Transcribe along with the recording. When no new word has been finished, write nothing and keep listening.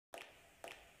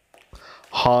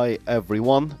Hi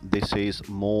everyone, this is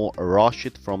Mo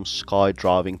Rashid from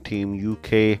Skydriving Team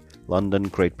UK, London,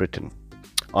 Great Britain.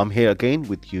 I'm here again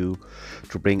with you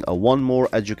to bring one more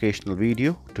educational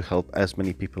video to help as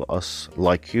many people as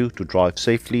like you to drive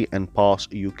safely and pass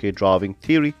UK driving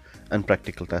theory and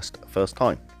practical test first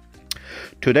time.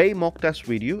 Today mock test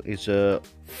video is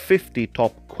 50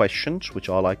 top questions which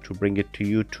I like to bring it to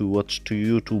you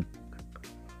to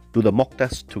do the mock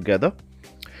test together.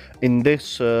 In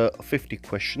this 50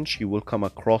 questions, you will come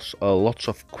across lots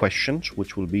of questions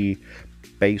which will be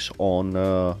based on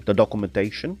the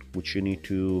documentation which you need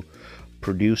to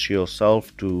produce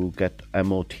yourself to get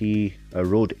MOT,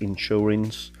 road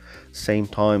insurance, same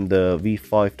time the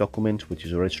V5 document, which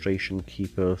is a registration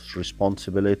keeper's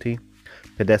responsibility,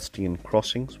 pedestrian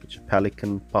crossings, which is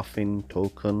pelican, puffin,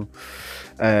 token,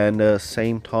 and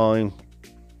same time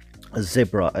a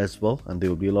zebra as well. And there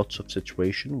will be lots of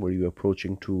situation where you're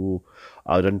approaching to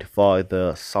identify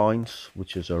the signs,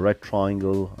 which is a red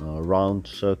triangle, a round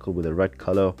circle with a red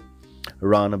color,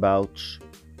 roundabouts,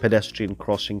 pedestrian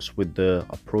crossings with the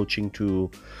approaching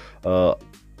to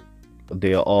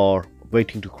they are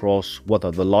waiting to cross, what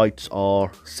are the lights are,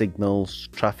 signals,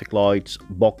 traffic lights,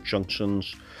 box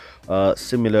junctions,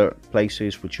 similar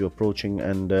places which you're approaching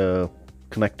and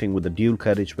connecting with the dual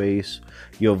carriageways,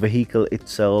 your vehicle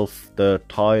itself, the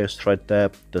tires tread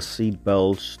depth, the seat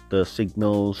belts, the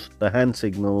signals, the hand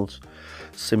signals.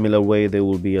 Similar way, there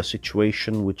will be a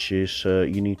situation which is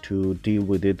you need to deal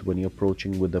with it when you're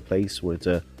approaching with the place where it's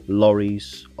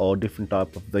lorries or different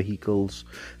type of vehicles,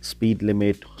 speed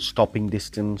limit, stopping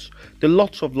distance. There are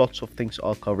lots of things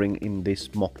are covering in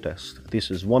this mock test.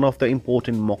 This is one of the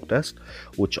important mock tests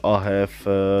which I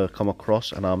have come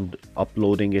across, and I'm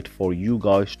uploading it for you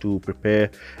guys to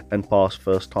prepare and pass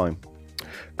first time.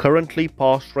 Currently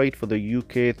pass rate for the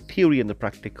UK theory and the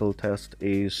practical test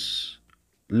is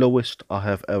lowest I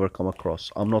have ever come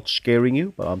across. I'm not scaring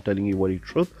you, but I'm telling you what is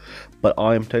truth. But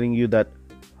I am telling you that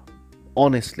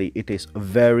honestly it is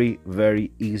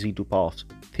very easy to pass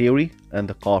theory and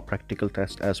the car practical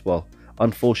test as well.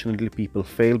 Unfortunately, people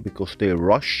fail because they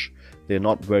rush, they're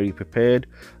not very prepared.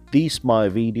 These my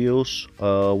videos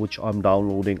which I'm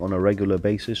downloading on a regular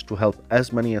basis to help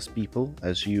as many as people.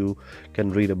 As you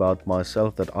can read about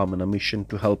myself, that I'm on a mission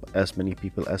to help as many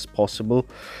people as possible.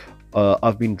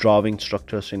 I've been driving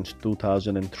instructor since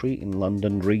 2003 in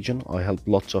London region. I help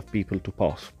lots of people to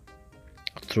pass.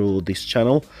 Through this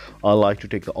channel, I like to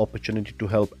take the opportunity to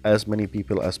help as many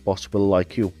people as possible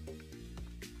like you.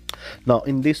 Now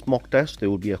in this mock test there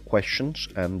will be a questions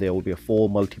and there will be a 4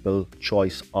 multiple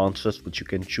choice answers which you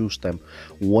can choose them.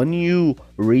 When you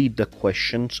read the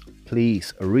questions,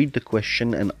 please read the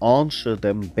question and answer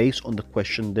them based on the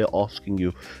question they're asking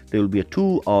you. There will be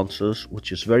 2 answers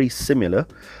which is very similar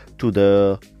to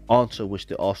the answer which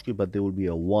they ask you, but there will be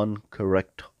a 1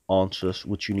 correct answers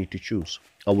which you need to choose.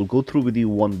 I will go through with you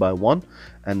one by one,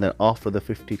 and then after the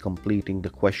 50 completing the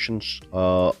questions,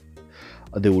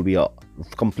 there will be a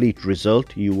complete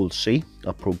result. You will see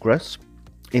a progress.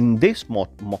 In this mock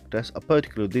test,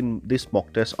 particularly in this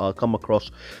mock test, I'll come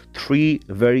across 3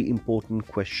 very important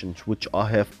questions which I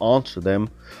have answered them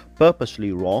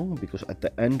purposely wrong, because at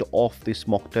the end of this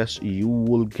mock test you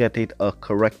will get it a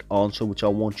correct answer which I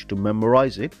want you to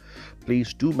memorize it.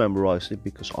 Please do memorize it,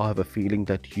 because I have a feeling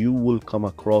that you will come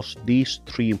across these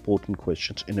 3 important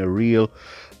questions in a real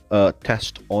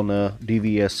test on a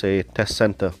DVSA test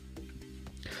center.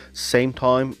 Same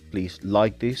time, please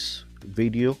like this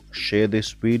video, share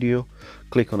this video,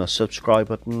 click on a subscribe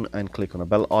button and click on a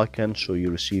bell icon so you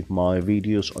receive my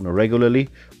videos on a regularly,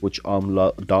 which I'm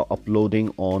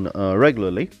uploading on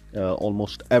regularly.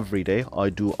 Almost every day I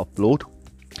do upload.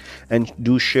 And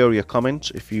do share your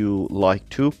comments if you like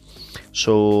to,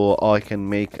 so I can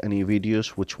make any videos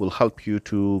which will help you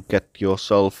to get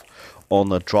yourself on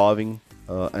the driving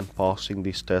and passing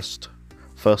this test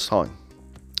first time.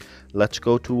 Let's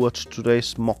go towards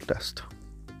today's mock test.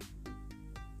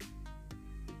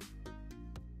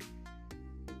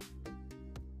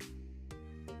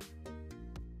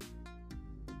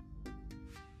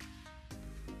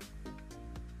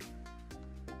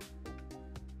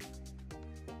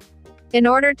 In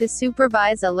order to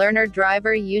supervise a learner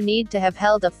driver, you need to have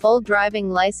held a full driving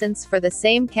license for the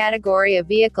same category of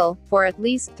vehicle for at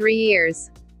least 3 years.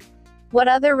 What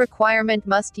other requirement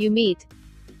must you meet?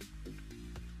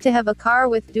 To have a car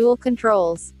with dual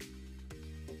controls.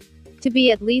 To be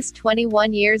at least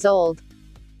 21 years old.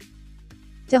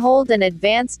 To hold an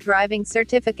advanced driving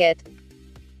certificate.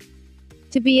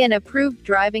 To be an approved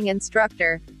driving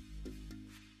instructor.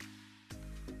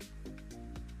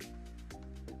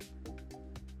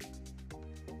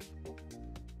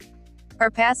 Are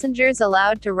passengers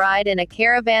allowed to ride in a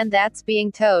caravan that's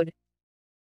being towed?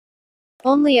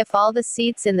 Only if all the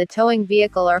seats in the towing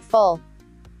vehicle are full.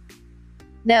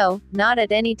 No, not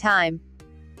at any time.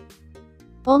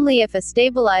 Only if a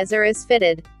stabilizer is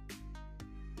fitted.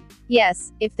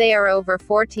 Yes, if they are over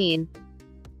 14.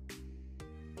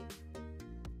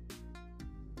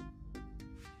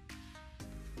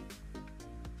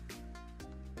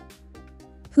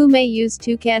 Who may use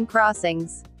toucan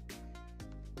crossings?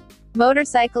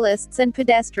 Motorcyclists and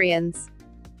pedestrians.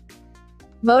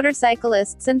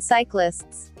 Motorcyclists and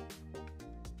cyclists.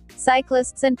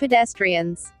 Cyclists and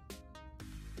pedestrians.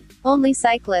 Only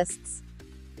cyclists.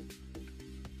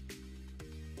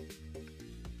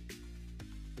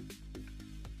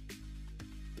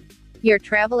 You're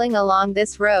traveling along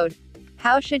this road.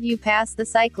 How should you pass the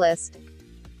cyclist?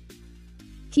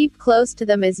 Keep close to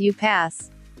them as you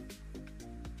pass.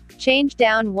 Change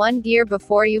down one gear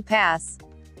before you pass.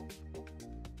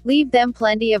 Leave them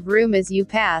plenty of room as you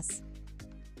pass.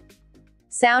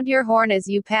 Sound your horn as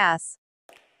you pass.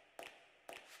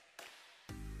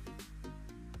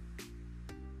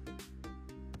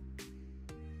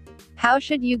 How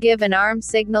should you give an arm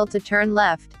signal to turn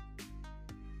left?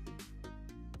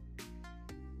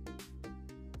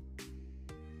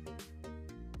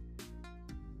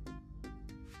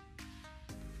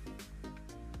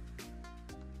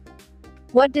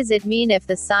 What does it mean if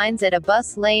the signs at a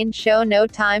bus lane show no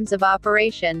times of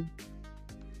operation?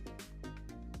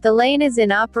 The lane is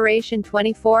in operation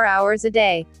 24 hours a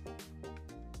day.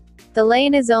 The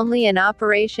lane is only in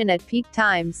operation at peak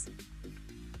times.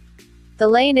 The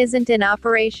lane isn't in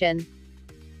operation.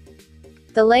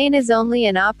 The lane is only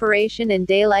in operation in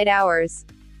daylight hours.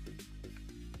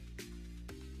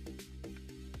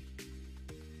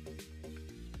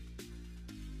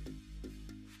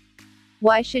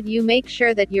 Why should you make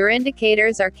sure that your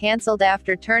indicators are cancelled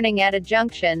after turning at a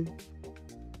junction?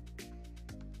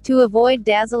 To avoid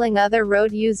dazzling other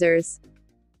road users.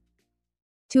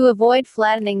 To avoid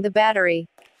flattening the battery.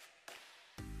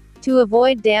 To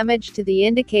avoid damage to the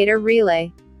indicator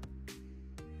relay.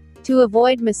 To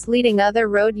avoid misleading other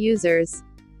road users.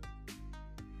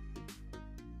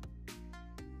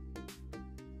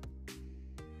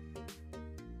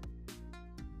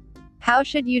 How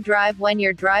should you drive when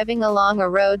you're driving along a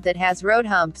road that has road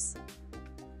humps?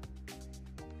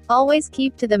 Always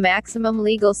keep to the maximum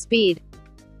legal speed.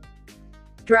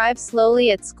 Drive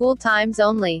slowly at school times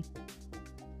only.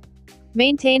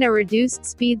 Maintain a reduced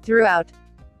speed throughout.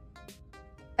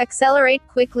 Accelerate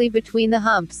quickly between the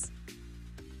humps.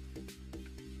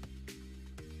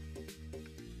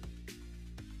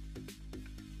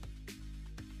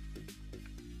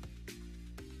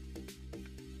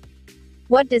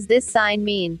 What does this sign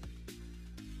mean?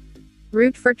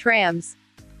 Route for trams.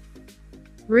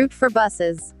 Route for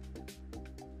buses.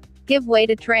 Give way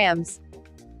to trams.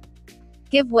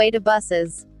 Give way to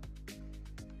buses.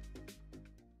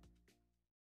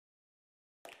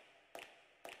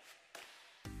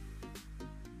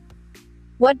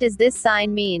 What does this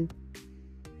sign mean?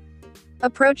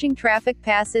 Approaching traffic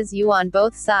passes you on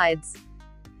both sides.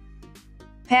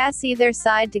 Pass either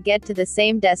side to get to the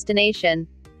same destination.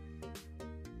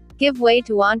 Give way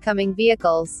to oncoming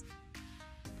vehicles.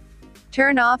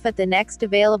 Turn off at the next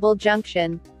available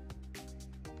junction.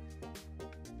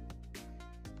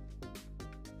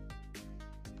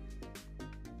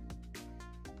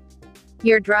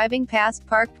 You're driving past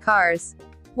parked cars.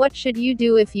 What should you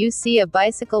do if you see a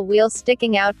bicycle wheel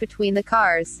sticking out between the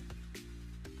cars?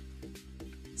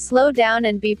 Slow down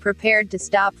and be prepared to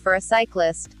stop for a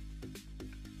cyclist.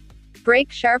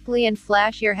 Brake sharply and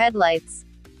flash your headlights.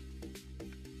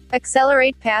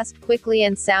 Accelerate past quickly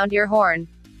and sound your horn.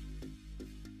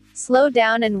 Slow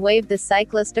down and wave the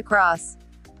cyclist across.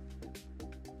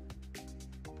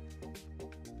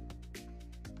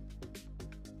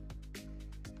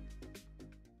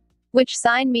 Which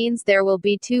sign means there will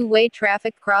be two-way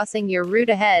traffic crossing your route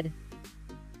ahead?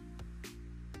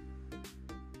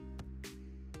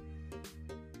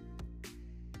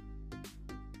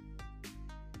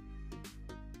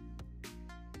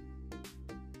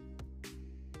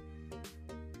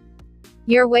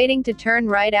 You're waiting to turn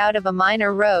right out of a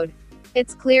minor road.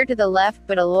 It's clear to the left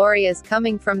but a lorry is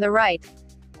coming from the right.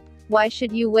 Why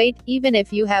should you wait, even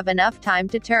if you have enough time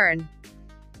to turn?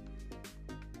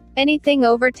 Anything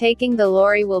overtaking the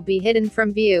lorry will be hidden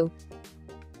from view.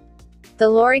 The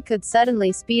lorry could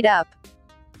suddenly speed up.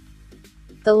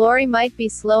 The lorry might be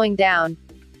slowing down.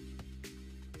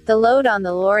 The load on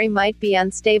the lorry might be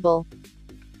unstable.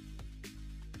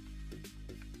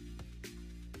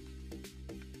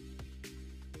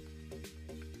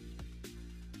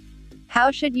 How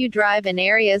should you drive in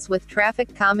areas with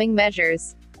traffic calming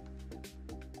measures?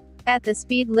 At the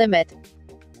speed limit.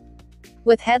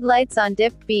 With headlights on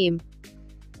dip beam.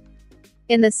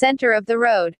 In the center of the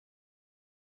road.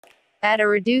 At a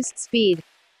reduced speed.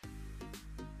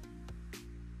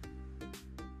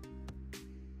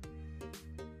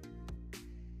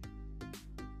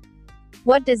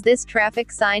 What does this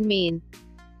traffic sign mean?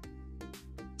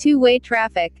 Two-way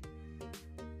traffic.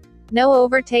 No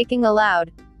overtaking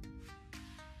allowed.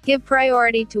 Give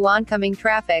priority to oncoming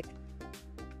traffic.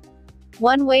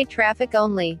 One-way traffic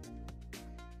only.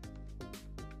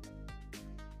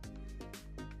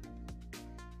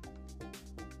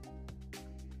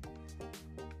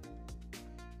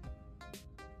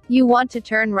 You want to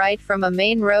turn right from a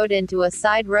main road into a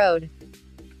side road.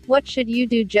 What should you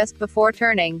do just before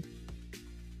turning?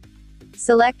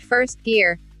 Select first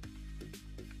gear.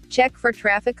 Check for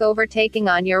traffic overtaking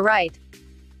on your right.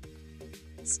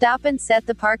 Stop and set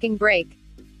the parking brake.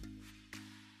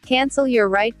 Cancel your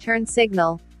right turn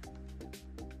signal.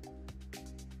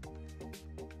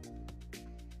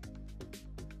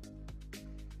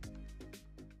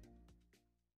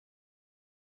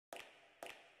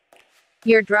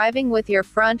 You're driving with your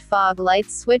front fog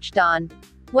lights switched on.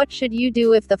 What should you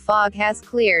do if the fog has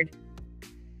cleared?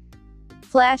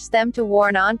 Flash them to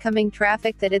warn oncoming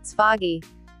traffic that it's foggy.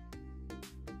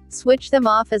 Switch them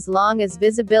off as long as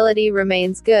visibility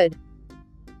remains good.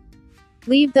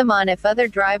 Leave them on if other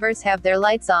drivers have their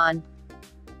lights on.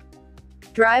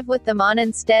 Drive with them on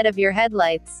instead of your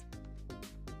headlights.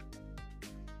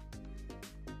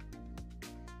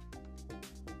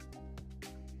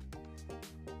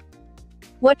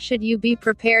 What should you be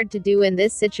prepared to do in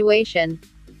this situation?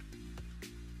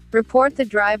 Report the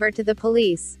driver to the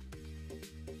police.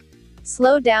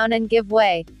 Slow down and give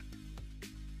way.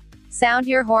 Sound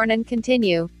your horn and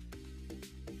continue.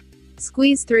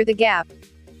 Squeeze through the gap.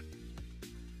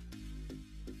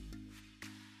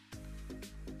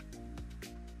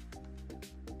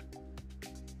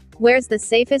 Where's the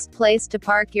safest place to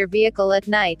park your vehicle at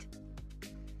night?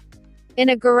 In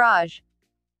a garage.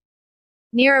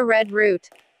 Near a red route.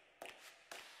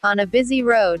 On a busy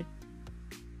road.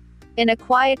 In a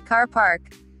quiet car park.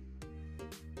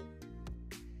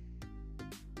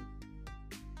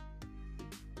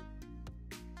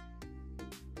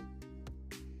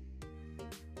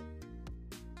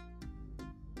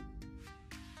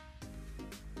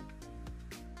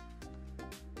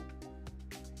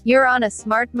 You're on a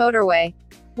smart motorway.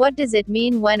 What does it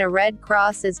mean when a red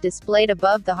cross is displayed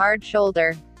above the hard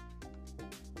shoulder?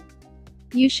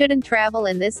 You shouldn't travel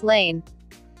in this lane.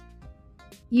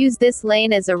 Use this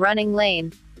lane as a running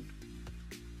lane.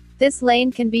 This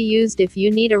lane can be used if you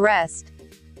need a rest.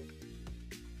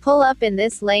 Pull up in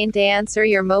this lane to answer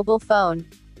your mobile phone.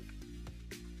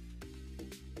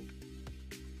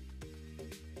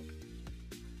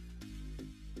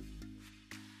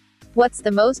 What's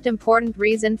the most important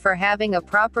reason for having a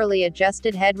properly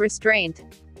adjusted head restraint?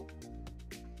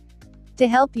 To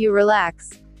help you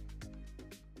relax.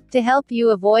 To help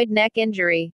you avoid neck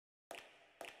injury.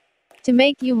 To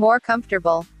make you more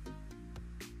comfortable.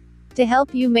 To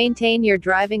help you maintain your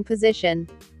driving position.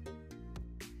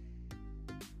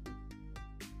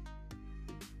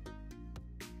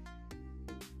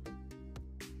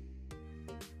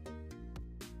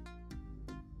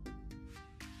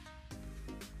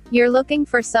 You're looking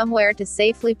for somewhere to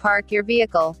safely park your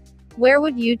vehicle. Where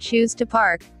would you choose to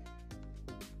park?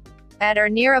 At or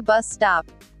near a bus stop.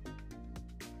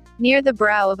 Near the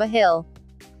brow of a hill.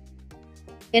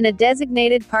 In a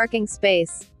designated parking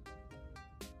space.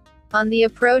 On the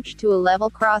approach to a level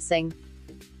crossing.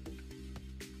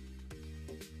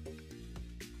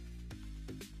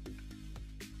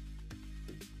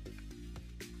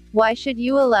 Why should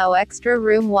you allow extra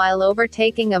room while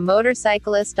overtaking a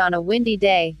motorcyclist on a windy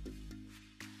day?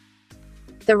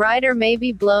 The rider may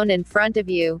be blown in front of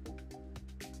you.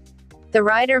 The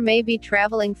rider may be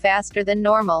traveling faster than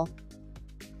normal.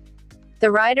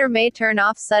 The rider may turn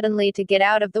off suddenly to get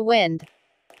out of the wind.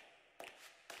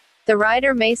 The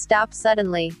rider may stop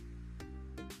suddenly.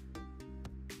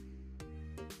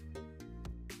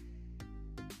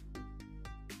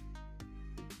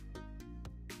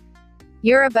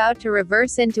 You're about to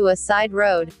reverse into a side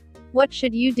road. What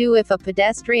should you do if a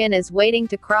pedestrian is waiting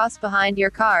to cross behind your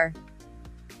car?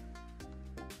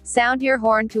 Sound your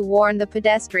horn to warn the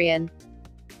pedestrian.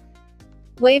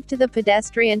 Wave to the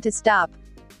pedestrian to stop.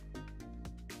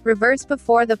 Reverse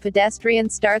before the pedestrian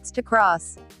starts to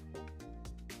cross.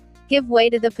 Give way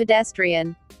to the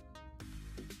pedestrian.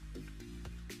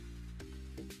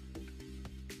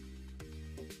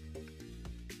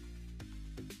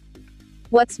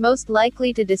 What's most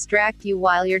likely to distract you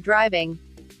while you're driving?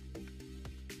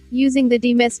 Using the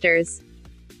demisters.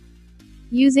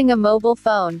 Using a mobile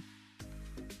phone.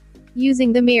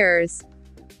 Using the mirrors.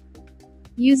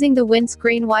 Using the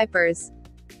windscreen wipers.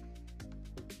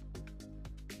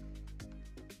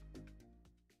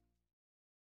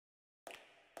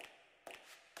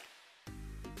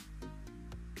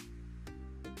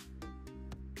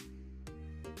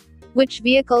 Which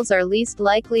vehicles are least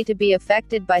likely to be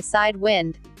affected by side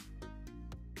wind?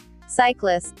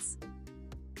 Cyclists.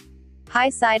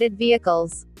 High-sided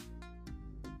vehicles.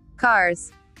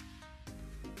 Cars.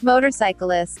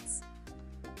 Motorcyclists.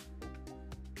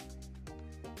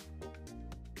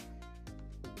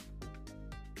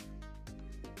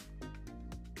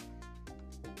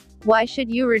 Why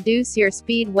should you reduce your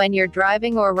speed when you're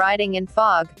driving or riding in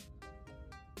fog?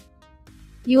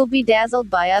 You'll be dazzled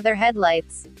by other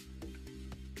headlights.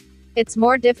 It's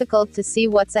more difficult to see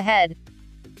what's ahead.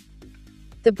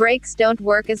 The brakes don't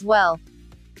work as well.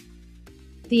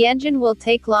 The engine will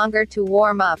take longer to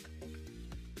warm up.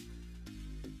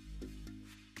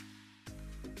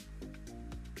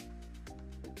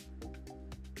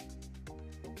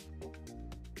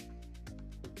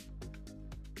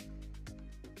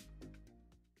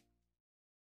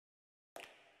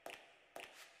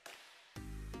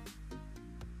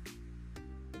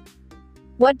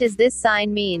 What does this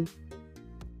sign mean?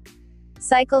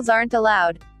 Cycles aren't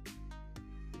allowed.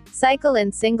 Cycle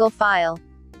in single file.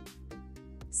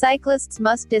 Cyclists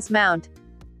must dismount.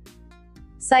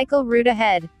 Cycle route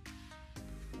ahead.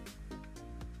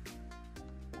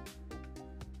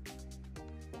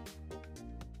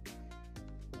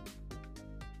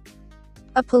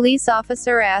 A police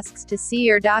officer asks to see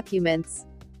your documents.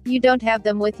 You don't have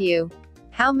them with you.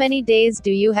 How many days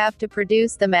do you have to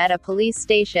produce them at a police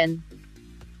station?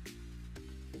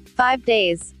 5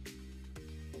 days.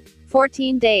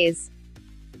 14 days.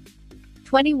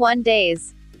 21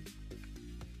 days.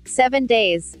 7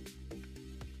 days.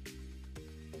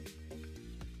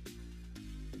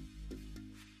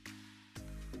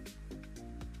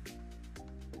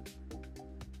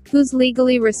 Who's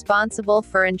legally responsible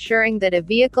for ensuring that a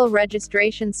vehicle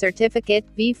registration certificate,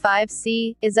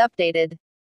 V5C, is updated?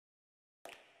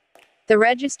 The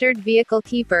registered vehicle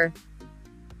keeper.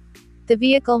 The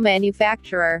vehicle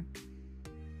manufacturer.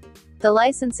 The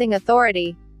licensing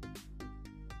authority.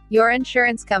 Your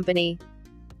insurance company.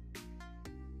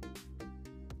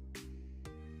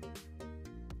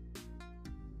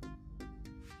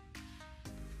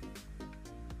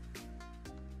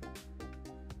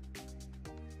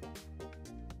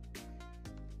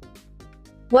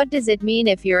 What does it mean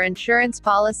if your insurance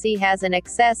policy has an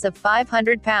excess of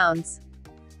 £500?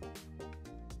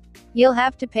 You'll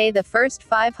have to pay the first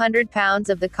 £500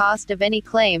 of the cost of any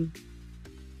claim.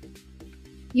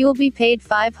 You'll be paid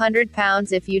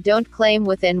 £500 if you don't claim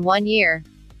within 1 year.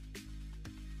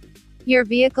 Your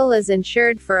vehicle is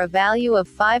insured for a value of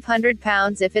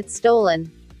 £500 if it's stolen.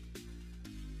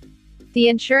 The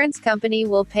insurance company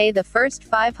will pay the first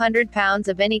 £500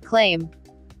 of any claim.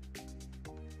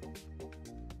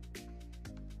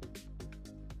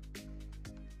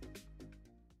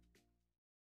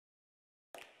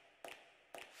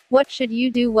 What should you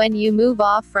do when you move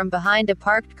off from behind a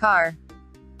parked car?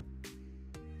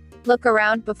 Look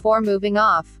around before moving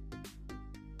off.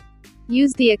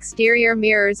 Use the exterior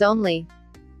mirrors only.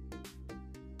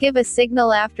 Give a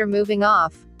signal after moving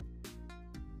off.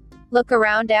 Look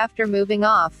around after moving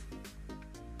off.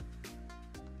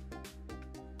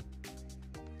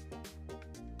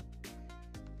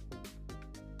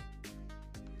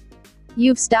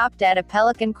 You've stopped at a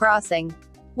pelican crossing.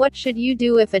 What should you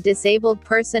do if a disabled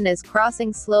person is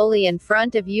crossing slowly in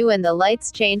front of you and the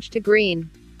lights change to green?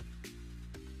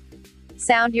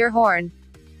 Sound your horn.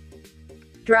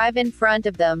 Drive in front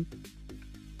of them.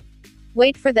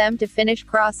 Wait for them to finish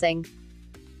crossing.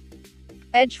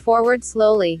 Edge forward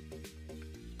slowly.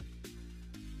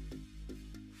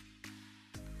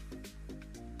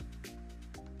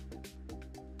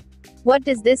 What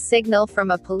does this signal from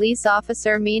a police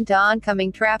officer mean to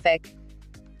oncoming traffic?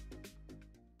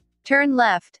 Turn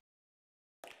left.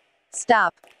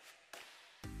 Stop.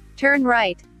 Turn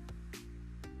right.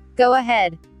 Go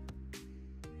ahead.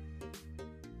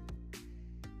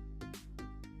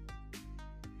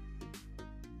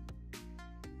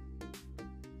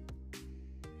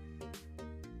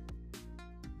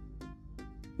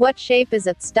 What shape is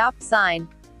a stop sign?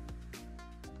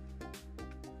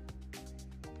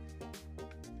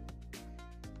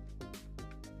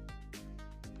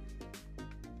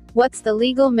 What's the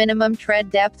legal minimum tread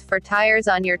depth for tires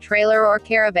on your trailer or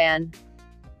caravan?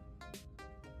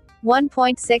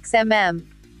 1.6 mm.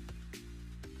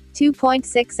 2.6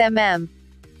 mm,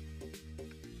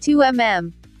 2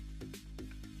 mm,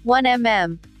 1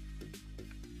 mm.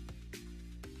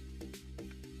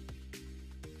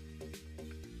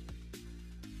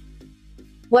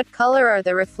 What color are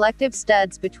the reflective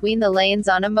studs between the lanes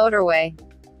on a motorway?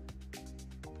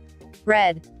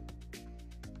 Red,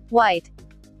 white,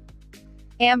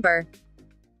 amber,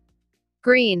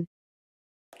 green.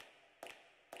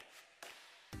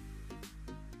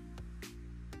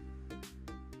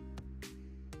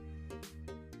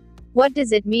 What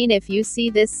does it mean if you see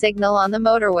this signal on the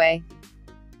motorway?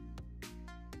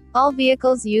 All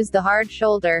vehicles use the hard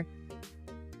shoulder.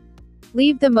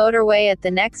 Leave the motorway at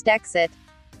the next exit.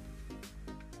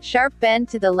 Sharp bend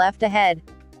to the left ahead.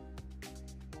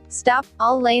 Stop,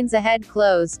 all lanes ahead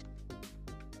closed.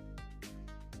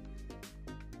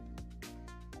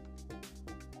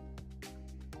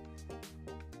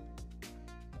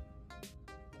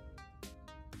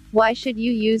 Why should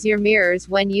you use your mirrors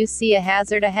when you see a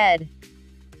hazard ahead?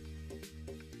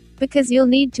 Because you'll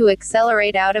need to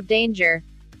accelerate out of danger.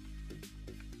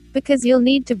 Because you'll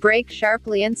need to brake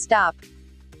sharply and stop.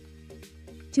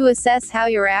 To assess how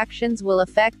your actions will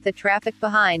affect the traffic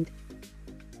behind.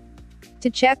 To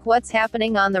check what's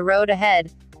happening on the road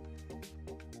ahead.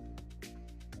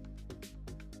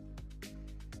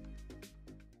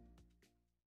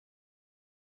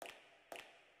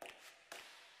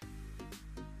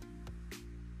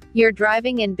 You're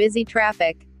driving in busy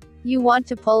traffic. You want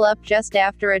to pull up just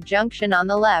after a junction on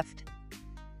the left.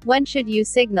 When should you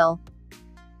signal?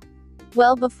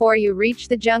 Well before you reach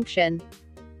the junction.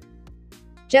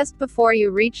 Just before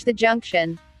you reach the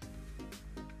junction.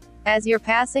 As you're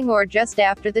passing or just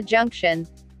after the junction.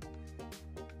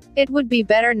 It would be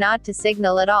better not to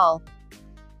signal at all.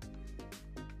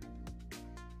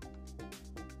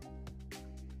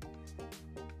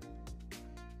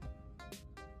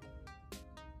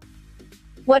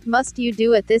 What must you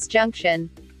do at this junction?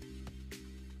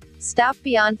 Stop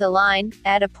beyond the line,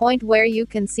 at a point where you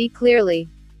can see clearly.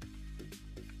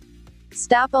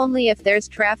 Stop only if there's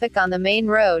traffic on the main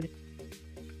road.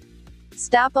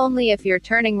 Stop only if you're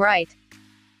turning right.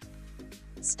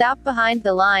 Stop behind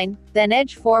the line, then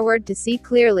edge forward to see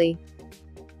clearly.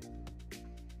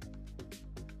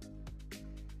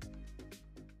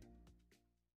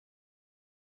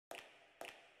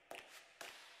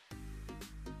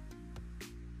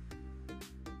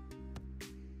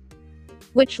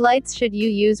 Which lights should you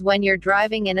use when you're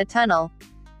driving in a tunnel?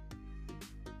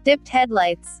 Dipped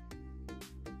headlights.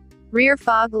 Rear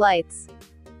fog lights.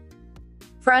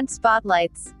 Front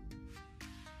spotlights.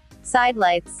 Side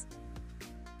lights.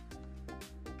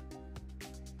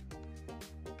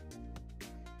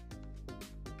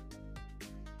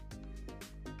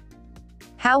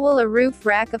 How will a roof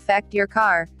rack affect your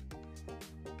car?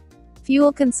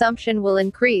 Fuel consumption will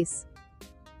increase.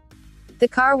 The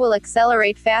car will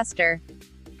accelerate faster.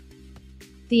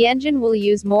 The engine will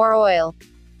use more oil.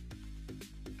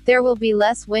 There will be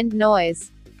less wind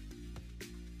noise.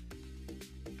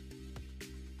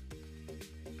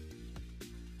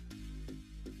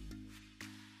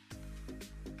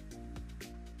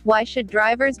 Why should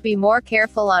drivers be more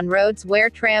careful on roads where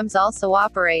trams also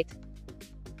operate?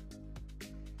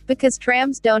 Because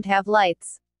trams don't have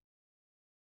lights.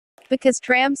 Because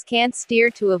trams can't steer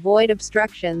to avoid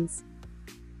obstructions.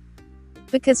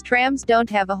 Because trams don't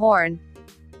have a horn.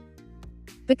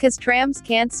 Because trams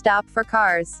can't stop for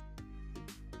cars.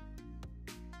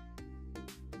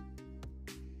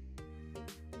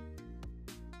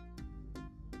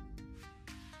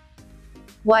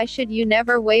 Why should you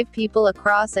never wave people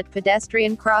across at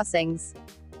pedestrian crossings?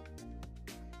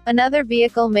 Another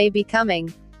vehicle may be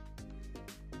coming.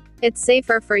 It's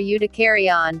safer for you to carry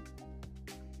on.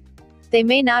 They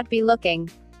may not be looking.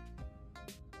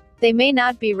 They may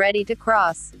not be ready to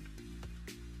cross.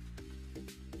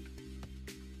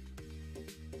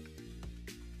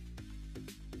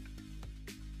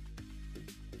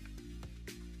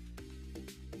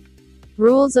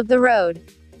 Rules of the road.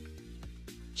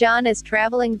 John is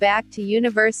traveling back to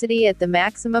university at the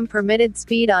maximum permitted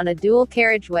speed on a dual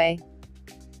carriageway.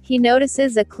 He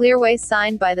notices a clearway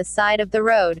sign by the side of the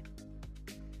road.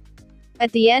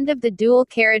 At the end of the dual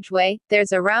carriageway,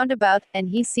 there's a roundabout, and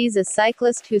he sees a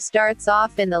cyclist who starts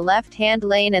off in the left-hand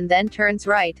lane and then turns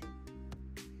right.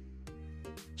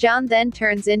 John then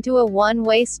turns into a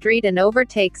one-way street and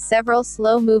overtakes several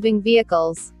slow-moving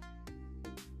vehicles.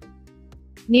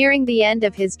 Nearing the end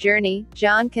of his journey,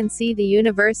 John can see the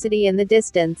university in the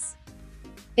distance.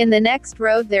 In the next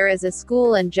road there is a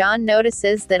school, and John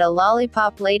notices that a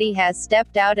lollipop lady has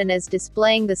stepped out and is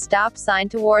displaying the stop sign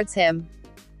towards him.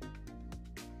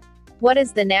 What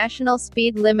is the national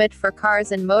speed limit for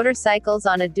cars and motorcycles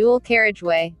on a dual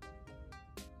carriageway?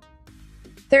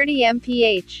 30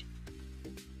 mph,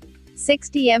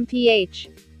 60 mph,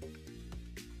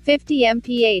 50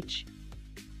 mph,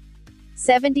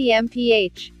 70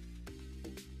 mph.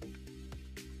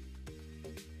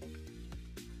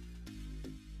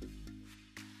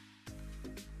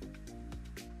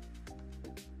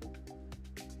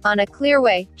 On a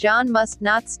clearway, John must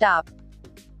not stop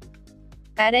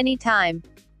at any time.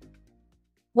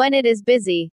 When it is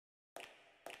busy.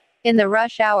 In the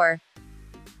rush hour.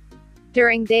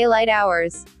 During daylight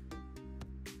hours.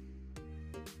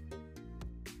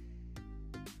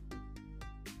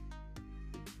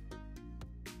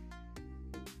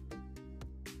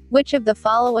 Which of the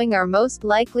following are most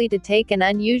likely to take an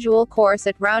unusual course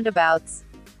at roundabouts?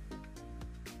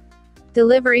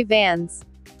 Delivery vans,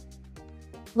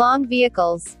 long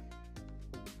vehicles,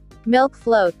 milk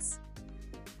floats,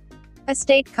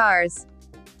 estate cars.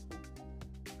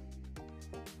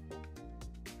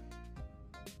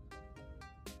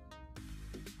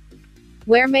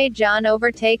 Where may John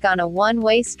overtake on a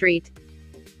one-way street?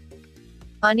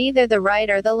 On either the right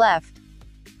or the left.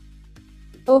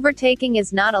 Overtaking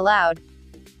is not allowed.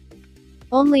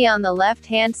 Only on the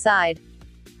left-hand side.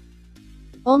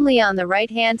 Only on the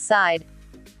right-hand side.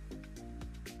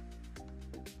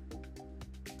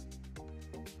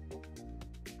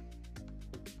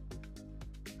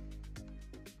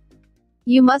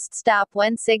 You must stop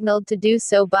when signaled to do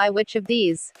so by which of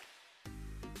these?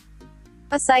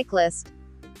 A cyclist,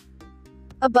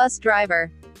 a bus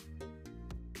driver,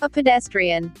 a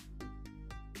pedestrian,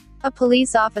 a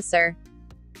police officer.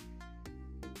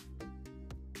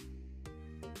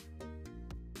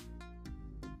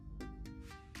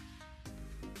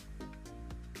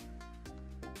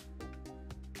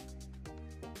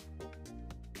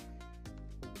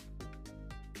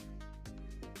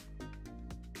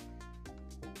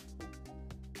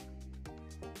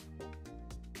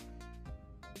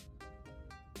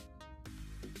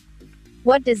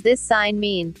 What does this sign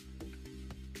mean?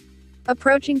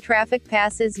 Approaching traffic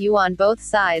passes you on both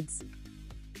sides.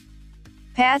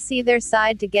 Pass either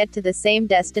side to get to the same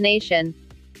destination.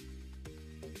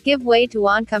 Give way to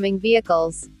oncoming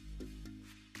vehicles.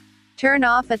 Turn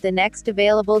off at the next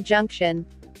available junction.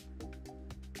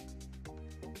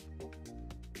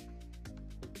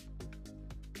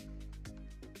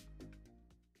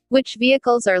 Which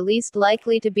vehicles are least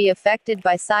likely to be affected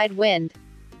by side wind?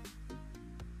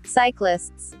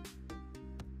 Cyclists,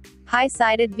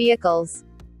 high-sided vehicles,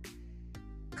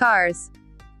 cars,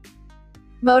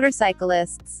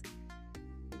 motorcyclists.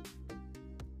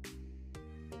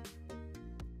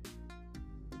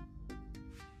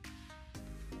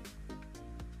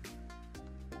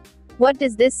 What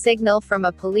does this signal from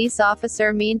a police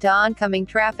officer mean to oncoming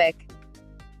traffic?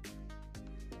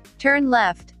 Turn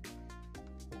left.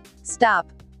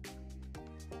 Stop.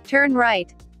 Turn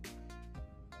right.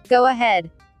 Go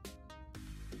ahead.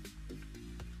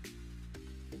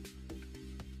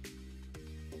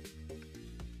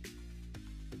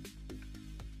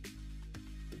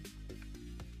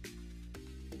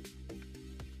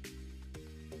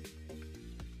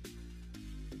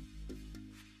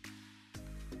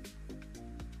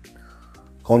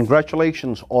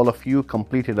 Congratulations, all of you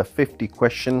completed a 50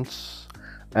 questions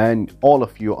and all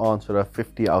of you answered a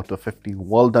 50 out of 50.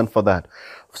 Well done for that.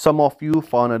 Some of you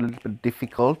found it a little bit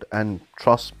difficult, and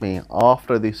trust me,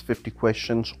 after these 50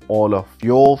 questions, all of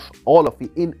you,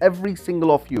 in every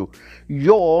single of you,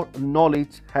 your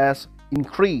knowledge has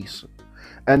increased.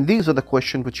 And these are the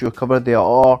questions which you covered. They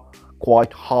are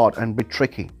quite hard and a bit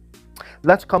tricky.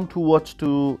 Let's come towards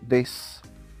to this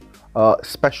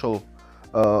special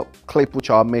clip which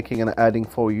I'm making and adding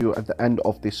for you at the end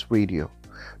of this video.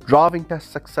 Driving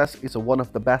Test Success is one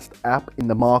of the best app in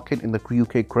the market in the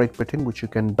UK, Great Britain, which you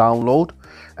can download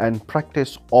and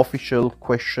practice official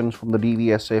questions from the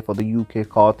DVSA for the UK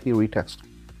car theory test.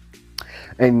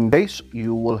 In this,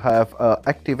 you will have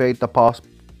activate the pass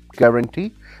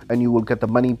guarantee and you will get the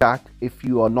money back if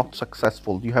you are not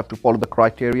successful. You have to follow the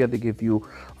criteria. They give you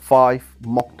 5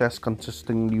 mock tests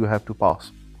consistently you have to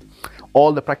pass.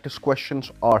 All the practice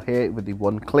questions are here with the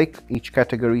one click. Each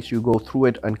categories, you go through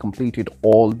it and completed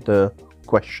all the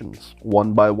questions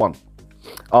one by one.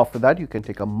 After that, you can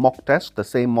take a mock test, the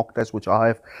same mock test which I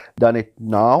have done it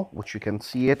now, which you can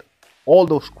see it. All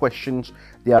those questions,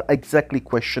 they are exactly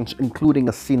questions including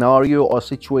a scenario or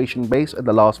situation based at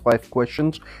the last 5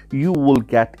 questions you will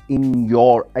get in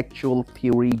your actual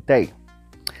theory day.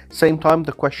 Same time,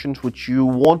 the questions which you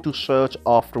want to search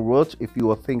afterwards, if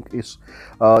you think is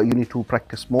you need to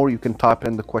practice more, you can type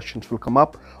in, the questions will come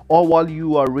up, or while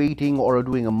you are reading or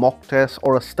doing a mock test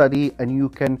or a study, and you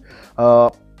can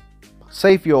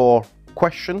save your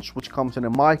questions which comes in a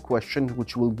my question,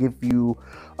 which will give you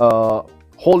a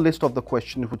whole list of the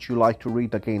questions which you like to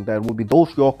read again. There will be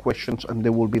those your questions, and they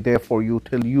will be there for you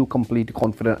till you complete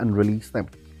confident and release them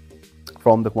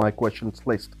from the my questions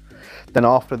list. Then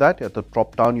after that, at the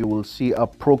drop down, you will see a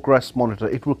progress monitor.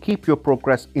 It will keep your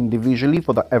progress individually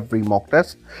for the every mock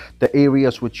test. The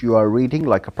areas which you are reading,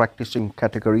 like a practicing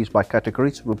categories by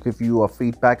categories, will give you a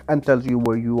feedback and tells you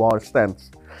where you are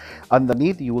stands.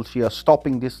 Underneath, you will see a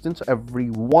stopping distance. Every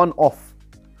one of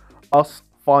us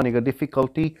finding a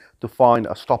difficulty to find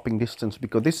a stopping distance,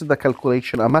 because this is the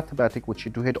calculation, a mathematic which you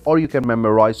do hit, or you can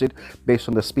memorize it based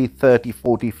on the speed 30,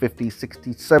 40, 50,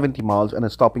 60, 70 miles and a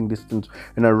stopping distance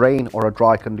in a rain or a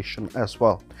dry condition as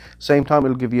well. Same time, it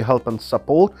will give you help and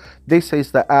support. This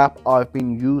is the app I've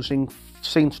been using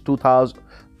since 2000.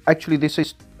 Actually, this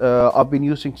is I've been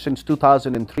using since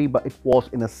 2003, but it was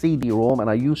in a CD-ROM, and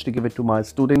I used to give it to my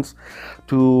students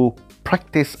to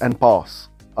practice and pass.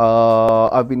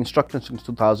 I've been instructing since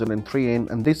 2003,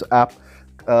 and this app,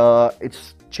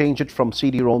 it's changed it from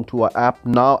CD-ROM to an app.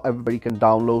 Now everybody can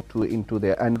download into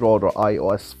their Android or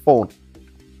iOS phone.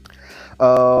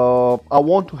 I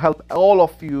want to help all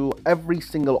of you, every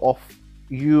single of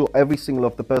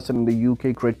the person in the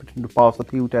UK, Great Britain, to pass the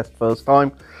theory test first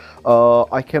time.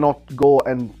 I cannot go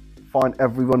and find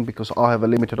everyone because I have a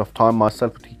limited of time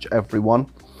myself to teach everyone.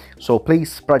 So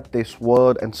please spread this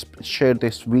word and share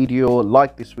this video,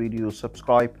 like this video,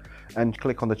 subscribe and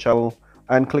click on the channel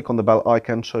and click on the bell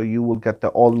icon, so you will get the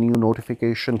all new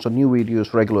notifications or new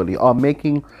videos regularly. I'm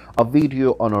making a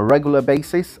video on a regular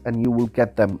basis and you will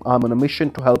get them. I'm on a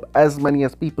mission to help as many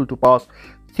as people to pass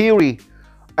theory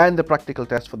and the practical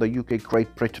test for the UK,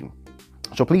 Great Britain.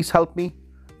 So please help me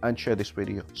and share this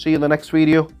video. See you in the next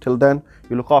video. Till then,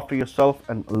 you look after yourself,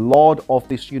 and Lord of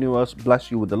this universe bless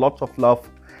you with lots of love,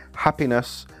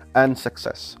 happiness and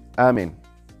success. Amen.